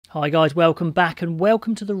Hi guys, welcome back and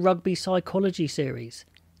welcome to the Rugby Psychology series.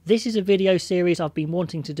 This is a video series I've been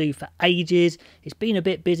wanting to do for ages. It's been a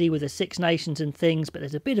bit busy with the Six Nations and things, but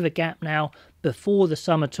there's a bit of a gap now before the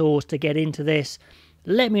summer tours to get into this.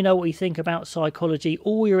 Let me know what you think about psychology,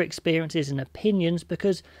 all your experiences and opinions,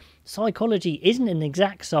 because psychology isn't an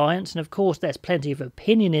exact science, and of course there's plenty of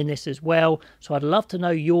opinion in this as well, so I'd love to know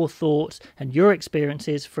your thoughts and your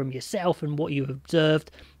experiences from yourself and what you've observed.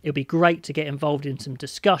 It'll be great to get involved in some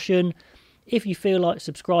discussion. If you feel like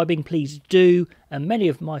subscribing, please do, and many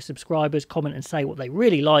of my subscribers comment and say what they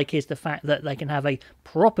really like is the fact that they can have a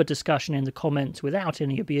proper discussion in the comments without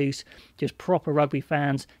any abuse, just proper rugby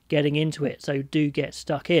fans getting into it, so do get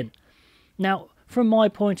stuck in. Now, from my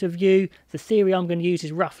point of view, the theory I'm going to use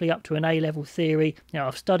is roughly up to an A-level theory. Now,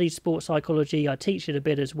 I've studied sports psychology, I teach it a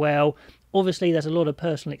bit as well. Obviously, there's a lot of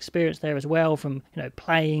personal experience there as well from,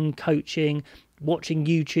 playing, coaching, watching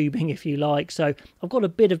YouTubing, if you like. So I've got a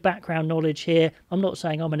bit of background knowledge here. I'm not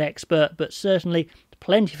saying I'm an expert, but certainly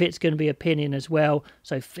plenty of it's going to be opinion as well.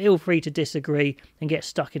 So feel free to disagree and get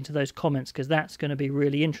stuck into those comments because that's going to be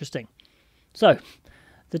really interesting. So,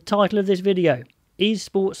 the title of this video: is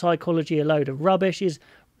sports psychology a load of rubbish? Is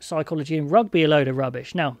psychology in rugby a load of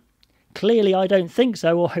rubbish? Now, clearly I don't think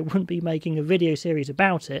so, or I wouldn't be making a video series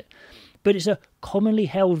about it, but it's a commonly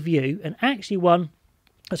held view, and actually one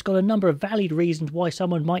that's got a number of valid reasons why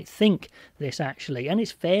someone might think this actually, and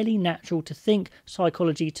it's fairly natural to think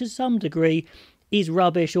psychology to some degree is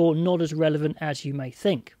rubbish or not as relevant as you may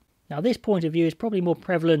think. Now, this point of view is probably more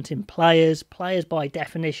prevalent in players. Players, by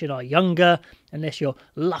definition, are younger, unless you're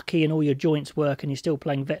lucky and all your joints work and you're still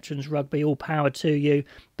playing veterans rugby, all power to you,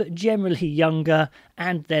 but generally younger,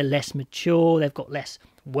 and they're less mature, they've got less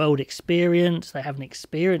world experience, they haven't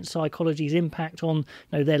experienced psychology's impact on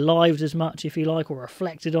their lives as much, if you like, or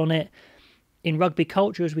reflected on it. In rugby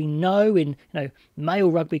culture, as we know, in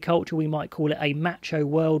male rugby culture, we might call it a macho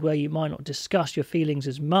world where you might not discuss your feelings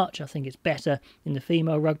as much. I think it's better in the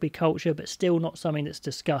female rugby culture, but still not something that's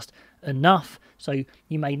discussed enough. So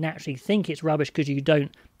you may naturally think it's rubbish because you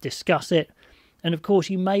don't discuss it. And of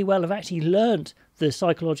course, you may well have actually learnt the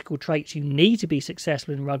psychological traits you need to be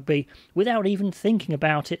successful in rugby without even thinking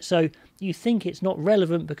about it. So you think it's not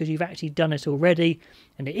relevant because you've actually done it already,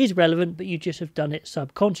 and it is relevant, but you just have done it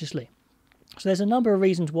subconsciously. So there's a number of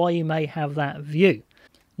reasons why you may have that view.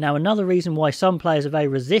 Now, another reason why some players are very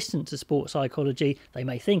resistant to sports psychology, they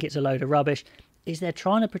may think it's a load of rubbish, is they're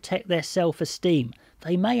trying to protect their self-esteem.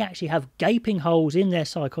 They may actually have gaping holes in their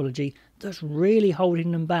psychology that's really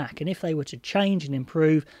holding them back. And if they were to change and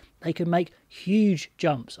improve, they could make huge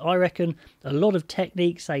jumps. I reckon a lot of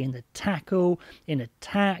techniques, say in the tackle, in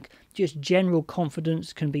attack, just general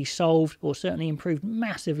confidence can be solved or certainly improved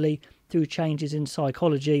massively through changes in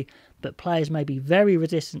psychology, but players may be very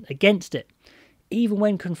resistant against it. Even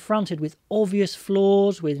when confronted with obvious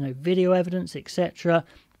flaws, with video evidence, etc.,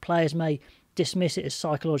 players may dismiss it as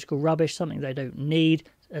psychological rubbish, something they don't need.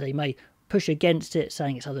 They may push against it,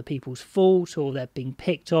 saying it's other people's fault or they're being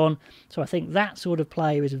picked on. So I think that sort of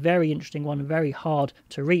player is a very interesting one and very hard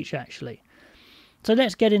to reach, actually. So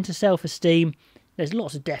let's get into self-esteem. There's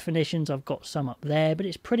lots of definitions, I've got some up there, but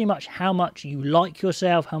it's pretty much how much you like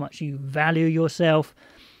yourself, how much you value yourself.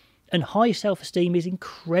 And high self-esteem is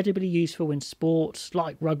incredibly useful in sports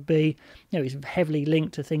like rugby. It's heavily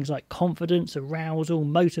linked to things like confidence, arousal,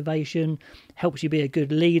 motivation, helps you be a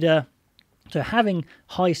good leader. So having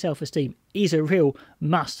high self-esteem is a real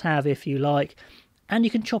must-have, if you like, and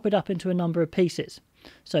you can chop it up into a number of pieces.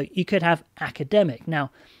 So you could have academic.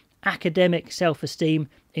 Now, academic self-esteem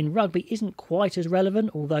in rugby isn't quite as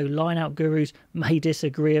relevant, although line-out gurus may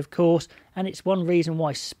disagree, of course, and it's one reason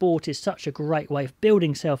why sport is such a great way of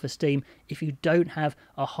building self-esteem if you don't have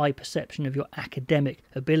a high perception of your academic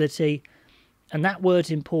ability. And that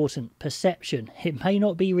word's important, perception. It may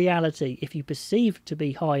not be reality. If you perceive to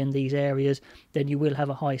be high in these areas, then you will have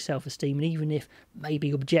a high self-esteem, even if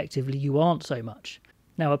maybe objectively you aren't so much.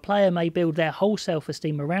 Now, a player may build their whole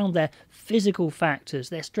self-esteem around their physical factors,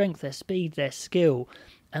 their strength, their speed, their skill,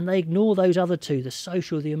 and they ignore those other two, the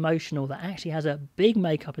social, the emotional, that actually has a big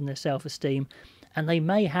makeup in their self-esteem, and they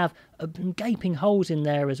may have gaping holes in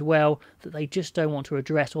there as well that they just don't want to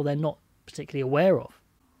address or they're not particularly aware of.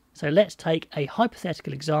 So let's take a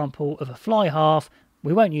hypothetical example of a fly half.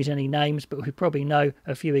 We won't use any names, but we probably know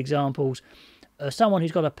a few examples. Someone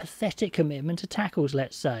who's got a pathetic commitment to tackles,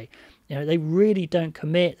 let's say. They really don't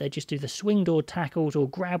commit, they just do the swing door tackles or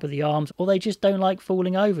grab with the arms, or they just don't like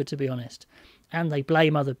falling over, to be honest. And they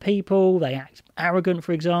blame other people, they act arrogant,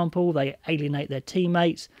 for example, they alienate their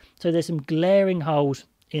teammates. So there's some glaring holes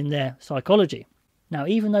in their psychology. Now,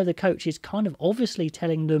 even though the coach is kind of obviously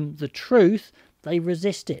telling them the truth, they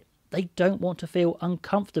resist it. They don't want to feel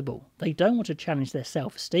uncomfortable. They don't want to challenge their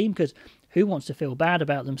self-esteem, because who wants to feel bad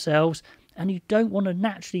about themselves? And you don't want to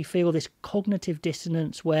naturally feel this cognitive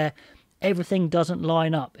dissonance where everything doesn't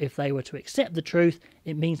line up. If they were to accept the truth,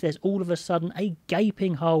 it means there's all of a sudden a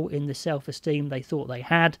gaping hole in the self-esteem they thought they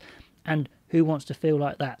had, and who wants to feel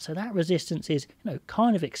like that? So that resistance is,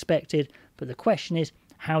 kind of expected, but the question is,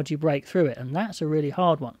 how do you break through it? And that's a really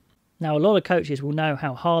hard one. Now, a lot of coaches will know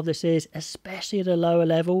how hard this is, especially at a lower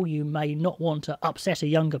level. You may not want to upset a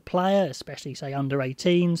younger player, especially, say, under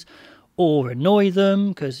 18s, or annoy them,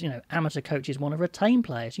 because, amateur coaches want to retain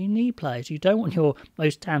players. You need players. You don't want your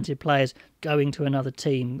most talented players going to another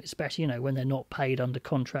team, especially, when they're not paid under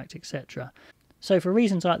contract, etc. So for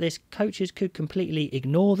reasons like this, coaches could completely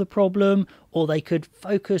ignore the problem, or they could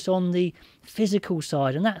focus on the physical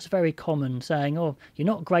side. And that's very common, saying, oh, you're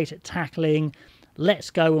not great at tackling, let's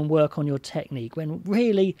go and work on your technique, when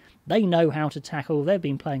really they know how to tackle. They've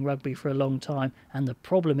been playing rugby for a long time, and the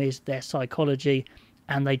problem is their psychology,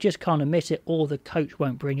 and they just can't admit it, or the coach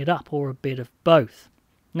won't bring it up, or a bit of both.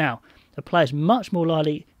 Now, the player's much more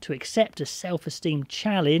likely to accept a self-esteem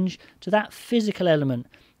challenge to that physical element.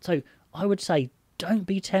 So I would say don't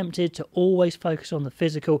be tempted to always focus on the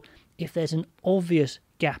physical if there's an obvious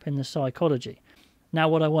gap in the psychology. Now,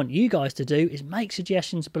 what I want you guys to do is make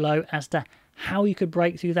suggestions below as to how you could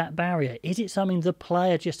break through that barrier. Is it something the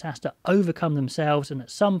player just has to overcome themselves and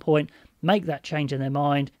at some point make that change in their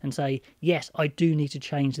mind and say, yes, I do need to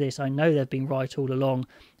change this. I know they've been right all along,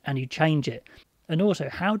 and you change it. And also,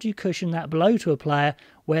 how do you cushion that blow to a player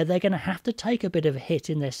where they're going to have to take a bit of a hit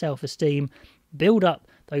in their self-esteem, build up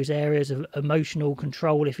those areas of emotional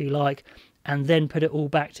control, if you like, and then put it all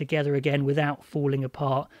back together again without falling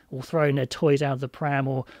apart or throwing their toys out of the pram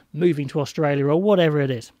or moving to Australia or whatever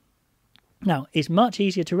it is. Now, it's much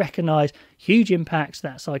easier to recognise huge impacts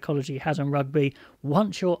that psychology has on rugby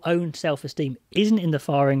once your own self-esteem isn't in the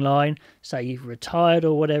firing line, say you've retired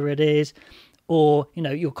or whatever it is, or,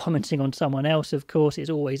 you're commenting on someone else, of course. It's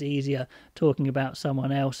always easier talking about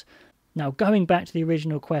someone else. Now, going back to the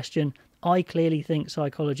original question, I clearly think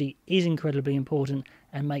psychology is incredibly important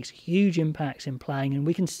and makes huge impacts in playing, and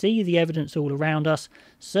we can see the evidence all around us.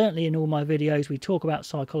 Certainly in all my videos, we talk about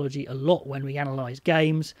psychology a lot when we analyse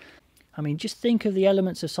games. I mean, just think of the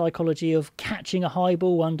elements of psychology of catching a high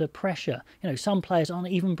ball under pressure. Some players aren't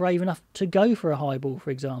even brave enough to go for a high ball,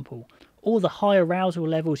 for example. Or the high arousal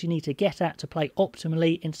levels you need to get at to play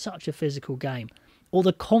optimally in such a physical game. Or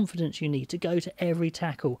the confidence you need to go to every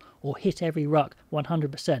tackle or hit every ruck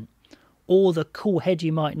 100%. Or the cool head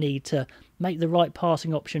you might need to make the right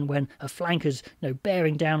passing option when a flanker's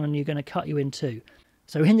bearing down on you, going to cut you in two.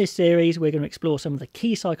 So in this series, we're going to explore some of the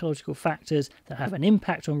key psychological factors that have an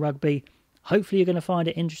impact on rugby. Hopefully you're going to find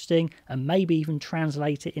it interesting and maybe even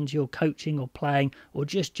translate it into your coaching or playing or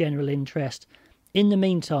just general interest. In the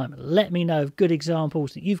meantime, let me know of good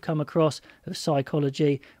examples that you've come across of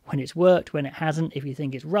psychology, when it's worked, when it hasn't, if you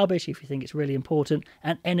think it's rubbish, if you think it's really important,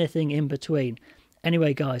 and anything in between.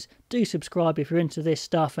 Anyway, guys, do subscribe if you're into this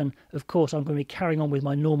stuff, and of course I'm going to be carrying on with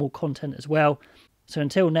my normal content as well. So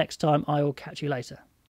until next time, I will catch you later.